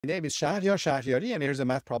My name is Shahriari, and here's a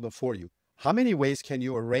math problem for you. How many ways can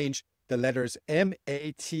you arrange the letters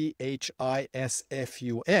M-A-T-H-I-S-F-U-N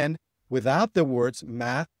without the words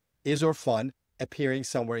math, is, or fun appearing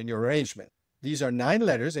somewhere in your arrangement? These are 9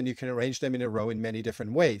 letters, and you can arrange them in a row in many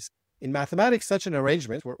different ways. In mathematics, such an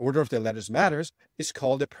arrangement, where order of the letters matters, is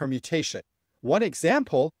called a permutation. One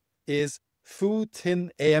example is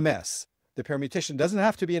tin AMS. The permutation doesn't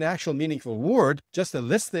have to be an actual meaningful word, just a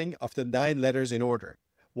listing of the 9 letters in order.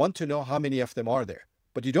 Want to know how many of them are there.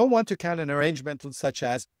 But you don't want to count an arrangement such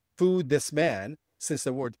as food this man, since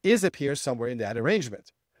the word is appears somewhere in that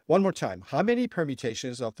arrangement. One more time, how many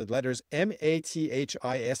permutations of the letters M-A-T-H-I-S-F-U-N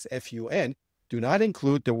do not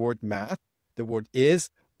include the word math, the word is,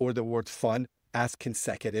 or the word fun as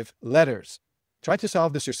consecutive letters? Try to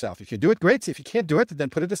solve this yourself. If you do it, great. If you can't do it, then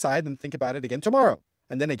put it aside and think about it again tomorrow,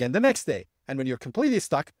 and then again the next day. And when you're completely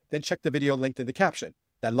stuck, then check the video linked in the caption.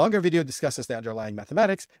 That longer video discusses the underlying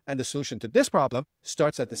mathematics, and the solution to this problem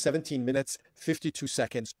starts at the 17 minutes, 52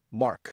 seconds mark.